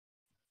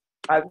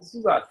This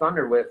is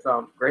Thunder with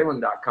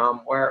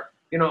Graylind.com, where,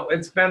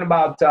 it's been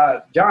about,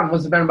 John,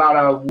 what's it been about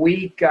a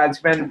week?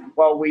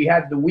 Well, we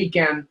had the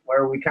weekend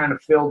where we kind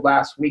of filled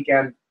last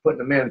weekend putting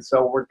them in.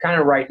 So we're kind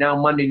of right now,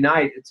 Monday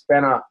night, it's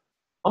been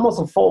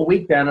almost a full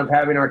week then of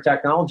having our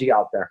technology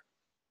out there.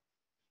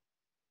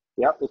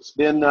 Yep, it's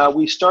been,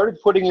 we started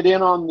putting it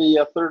in on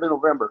the 3rd of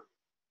November.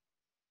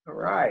 All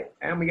right.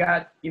 And we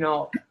got,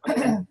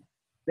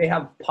 they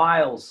have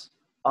piles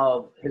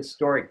of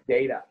historic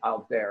data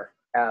out there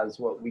as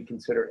what we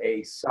consider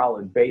a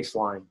solid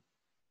baseline,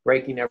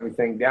 breaking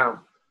everything down.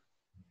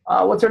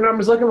 What's our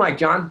numbers looking like,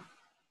 John?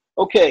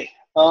 Okay.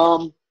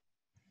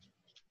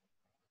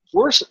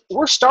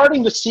 We're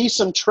starting to see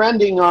some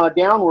trending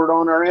downward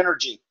on our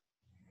energy.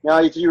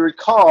 Now, if you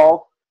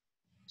recall,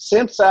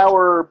 since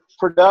our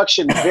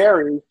production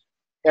varies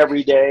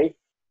every day,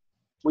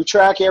 we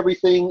track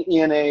everything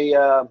in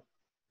a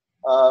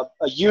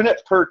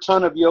unit per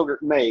ton of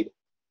yogurt made.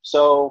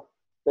 So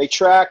they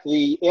track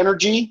the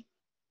energy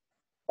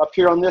up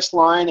here on this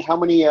line, how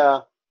many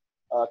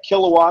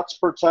kilowatts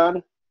per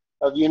ton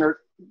of unit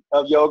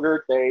of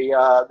yogurt.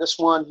 This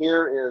one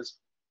here is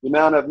the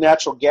amount of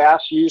natural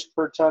gas used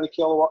per ton of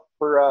kilowatt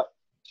per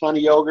ton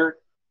of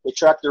yogurt. They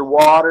track their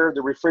water,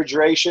 the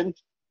refrigeration.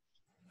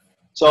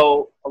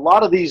 So a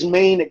lot of these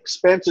main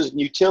expenses and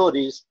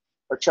utilities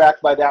are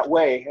tracked by that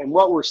way. And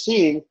what we're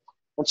seeing,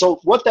 and so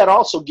what that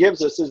also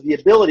gives us is the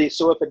ability.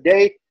 So if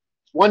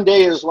one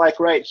day is like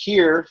right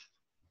here,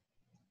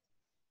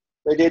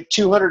 they did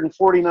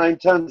 249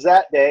 tons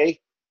that day,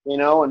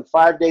 and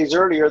 5 days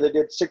earlier they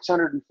did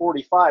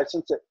 645.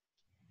 Since it's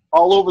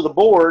all over the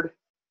board,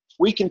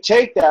 we can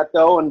take that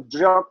though and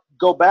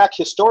go back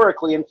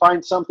historically and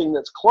find something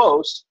that's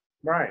close,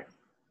 right,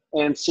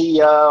 and see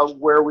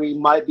where we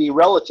might be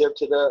relative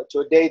to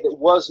a day that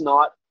was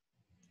not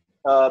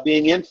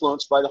being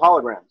influenced by the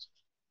holograms.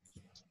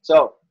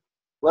 So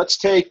let's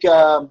take.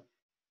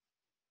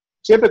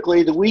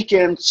 Typically, the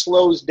weekend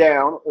slows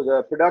down, or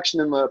the production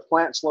in the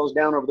plant slows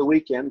down over the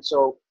weekend.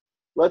 So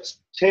let's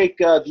take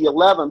the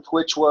 11th,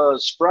 which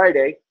was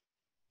Friday.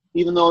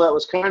 Even though that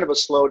was kind of a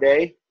slow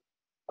day,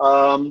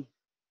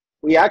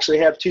 we actually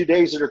have 2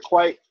 days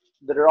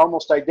that are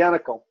almost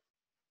identical.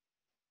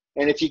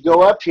 And if you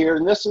go up here,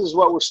 and this is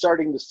what we're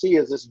starting to see,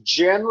 is this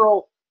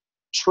general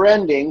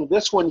trending.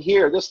 This one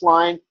here, this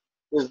line,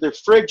 is the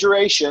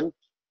refrigeration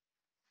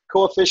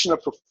coefficient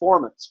of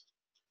performance.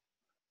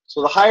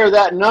 So the higher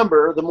that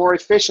number, the more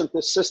efficient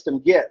this system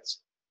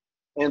gets.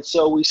 And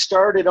so we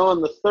started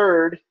on the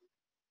 3rd.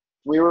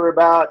 We were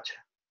about,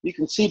 you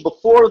can see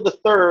before the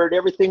 3rd,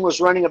 everything was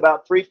running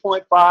about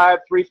 3.5,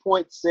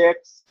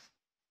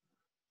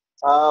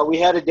 3.6. We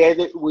had a day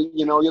that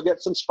you'll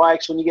get some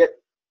spikes. When you get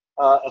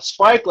a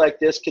spike like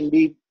this, can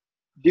be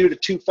due to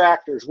 2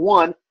 factors.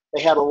 One,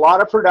 they had a lot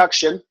of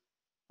production,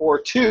 or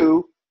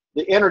 2,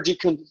 the energy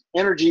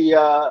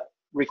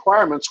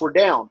requirements were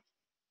down.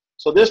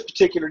 So this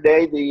particular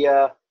day,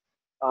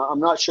 I'm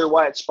not sure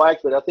why it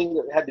spiked, but I think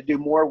it had to do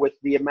more with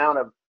the amount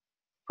of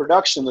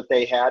production that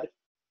they had.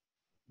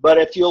 But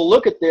if you'll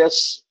look at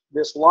this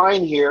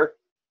line here,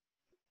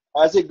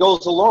 as it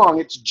goes along,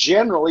 it's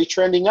generally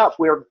trending up.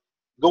 We're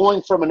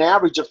going from an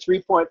average of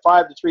 3.5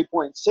 to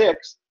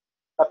 3.6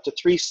 up to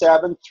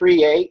 3.7,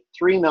 3.8,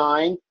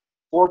 3.9,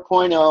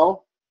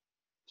 4.0,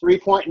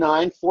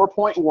 3.9,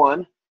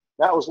 4.1.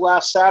 That was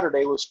last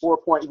Saturday, was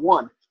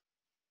 4.1.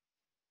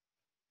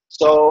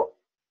 So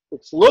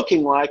it's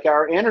looking like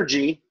our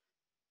energy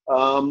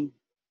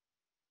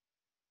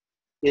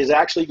is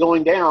actually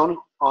going down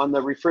on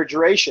the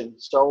refrigeration,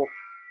 so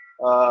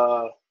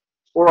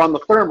or on the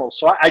thermal.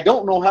 So I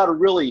don't know how to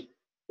really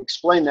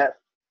explain that.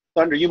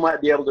 Thunder, you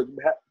might be able to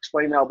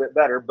explain that a bit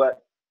better,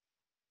 but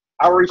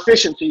our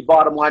efficiency,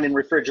 bottom line, in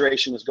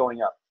refrigeration is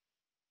going up.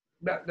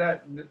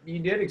 That you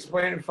did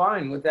explain it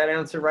fine with that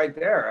answer right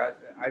there.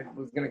 I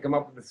was going to come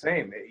up with the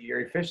same.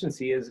 Your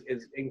efficiency is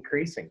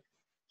increasing.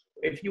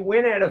 If you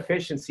win at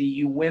efficiency,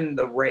 you win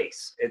the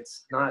race.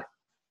 It's kind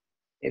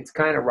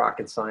of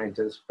rocket science,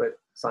 but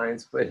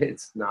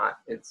it's not.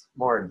 It's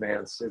more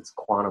advanced. It's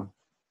quantum.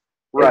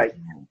 Right.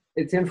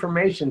 It's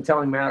information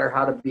telling matter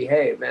how to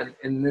behave. And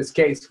in this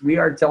case, we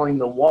are telling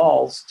the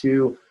walls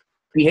to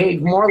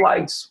behave more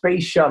like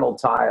space shuttle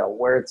tile,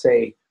 where it's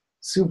a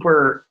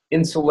super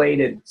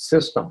insulated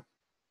system,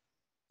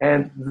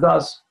 and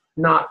thus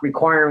not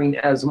requiring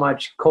as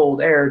much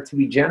cold air to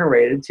be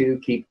generated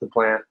to keep the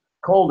plant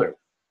colder.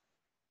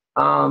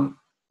 On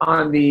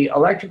the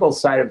electrical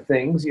side of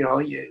things,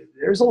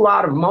 there's a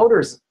lot of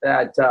motors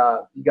that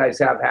you guys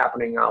have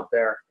happening out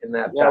there in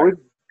that. Yeah,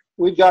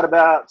 we've got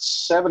about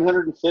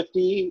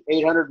 750,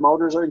 800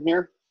 motors in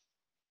here,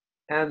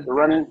 and they're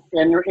running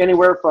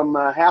anywhere from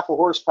half a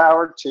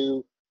horsepower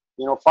to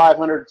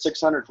 500,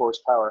 600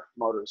 horsepower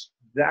motors.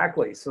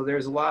 Exactly. So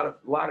there's a lot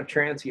of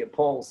transient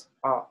pulls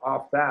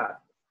off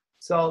that.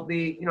 So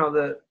the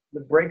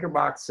breaker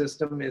box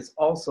system is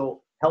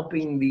also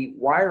helping the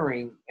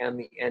wiring and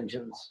the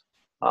engines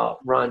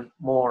run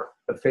more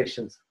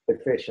efficient.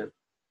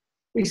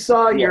 We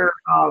saw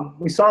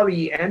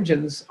the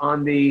engines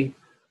on the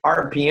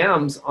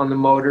RPMs on the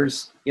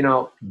motors,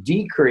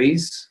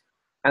 decrease,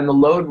 and the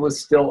load was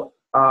still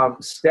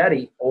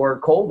steady or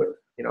colder,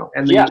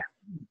 and the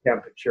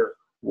temperature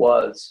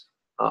was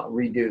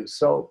reduced.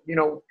 So,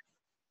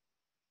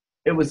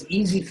 it was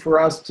easy for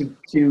us to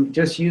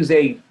just use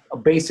a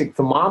basic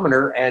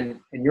thermometer, and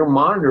you're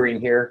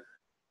monitoring here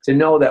to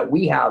know that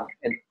we have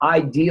an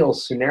ideal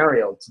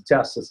scenario to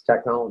test this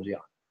technology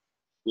on.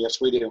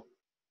 Yes, we do.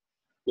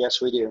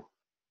 Yes, we do.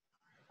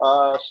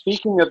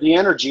 Speaking of the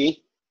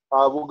energy,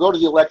 we'll go to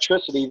the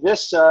electricity.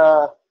 This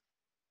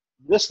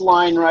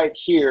line right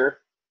here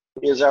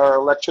is our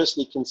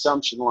electricity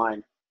consumption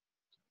line.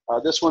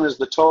 This one is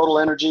the total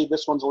energy,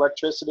 this one's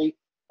electricity,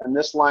 and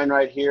this line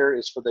right here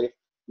is for the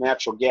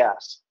natural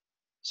gas.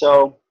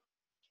 So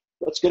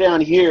let's go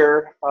down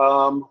here.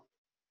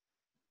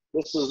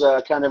 This is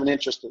kind of an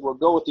interesting, we'll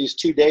go with these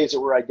 2 days that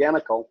were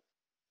identical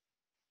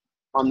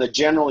on the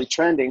generally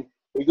trending.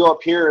 We go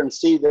up here and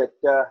see that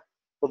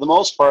for the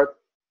most part,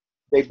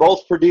 they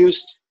both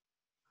produced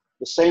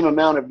the same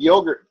amount of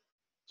yogurt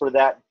for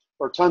that,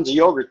 or tons of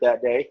yogurt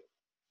that day,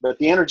 but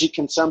the energy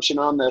consumption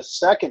on the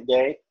second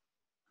day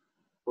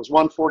was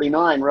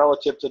 149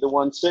 relative to the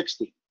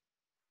 160.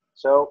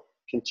 So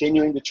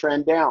continuing to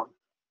trend down.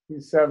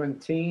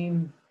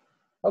 217.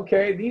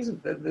 Okay,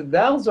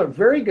 those are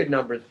very good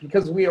numbers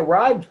because we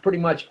arrived pretty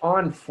much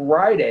on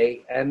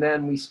Friday, and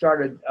then we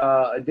started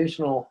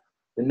additional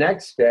the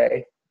next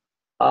day.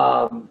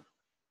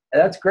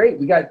 That's great.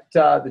 We got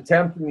the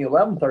 10th and the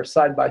 11th are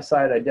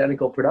side-by-side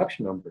identical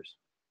production numbers.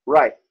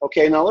 Right.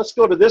 Okay, now let's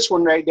go to this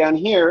one right down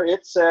here.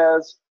 It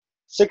says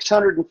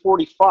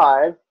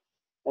 645,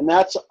 and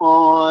that's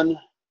on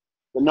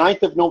the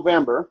 9th of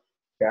November.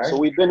 Okay. So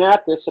we've been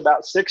at this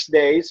about 6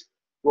 days.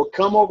 We'll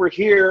come over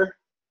here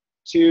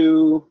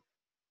to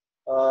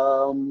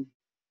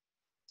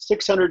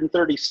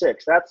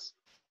 636.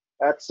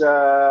 That's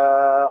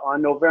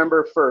on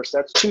November 1st.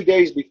 That's 2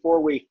 days before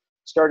we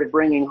started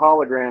bringing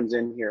holograms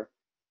in here.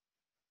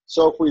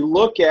 So if we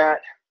look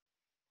at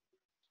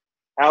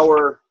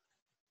our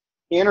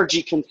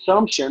energy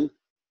consumption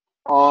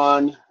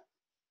on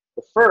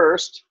the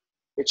 1st,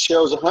 it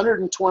shows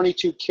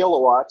 122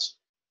 kilowatts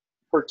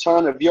per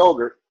ton of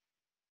yogurt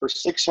for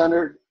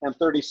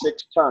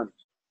 636 tons.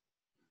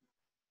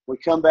 We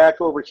come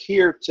back over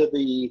here to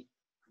the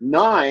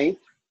 9th,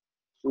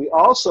 we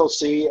also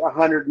see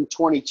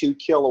 122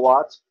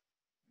 kilowatts,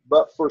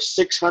 but for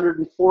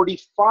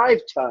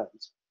 645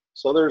 tons.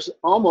 So there's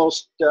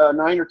almost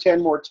 9 or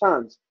 10 more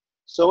tons.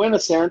 So in a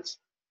sense,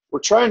 we're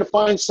trying to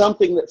find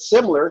something that's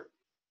similar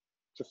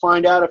to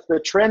find out if the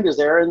trend is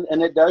there,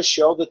 and it does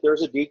show that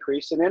there's a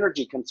decrease in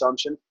energy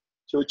consumption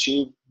to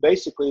achieve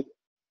basically,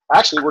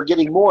 actually we're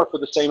getting more for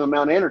the same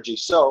amount of energy,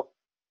 so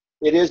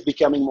it is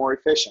becoming more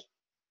efficient.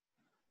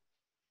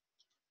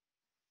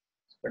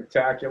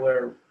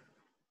 Spectacular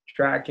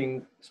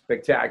tracking,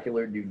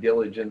 spectacular due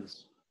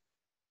diligence.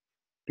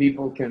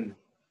 People can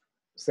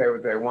say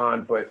what they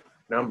want, but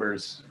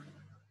numbers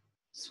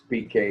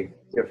speak a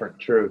different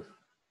truth.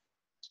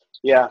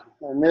 Yeah,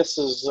 and this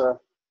is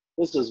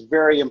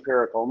very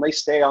empirical, and they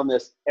stay on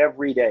this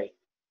every day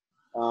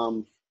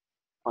on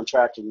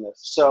tracking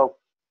this. So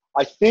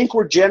I think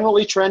we're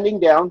generally trending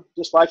down,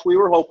 just like we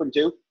were hoping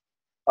to.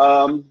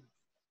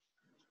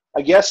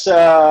 I guess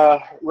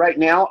right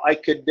now I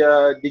could,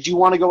 did you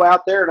want to go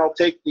out there and I'll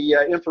take the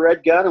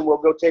infrared gun and we'll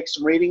go take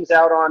some readings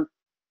out on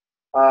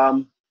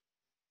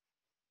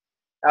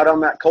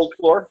that cold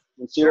floor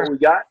and see what we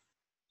got?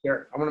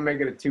 Sure. I'm going to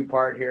make it a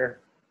two-part here.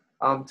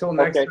 Till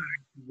next time,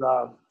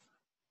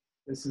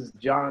 this is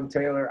John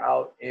Taylor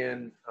out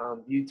in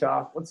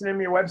Utah. What's the name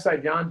of your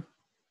website, John?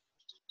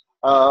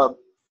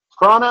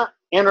 Prana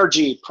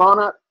Energy,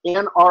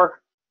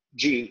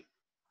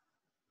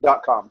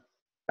 PranaNRG.com.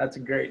 That's a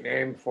great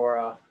name for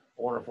a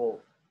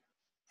wonderful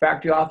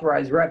factory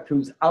authorized rep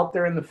who's out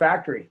there in the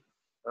factory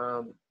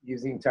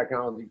using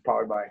technology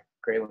powered by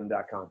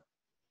Graylind.com.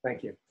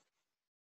 Thank you.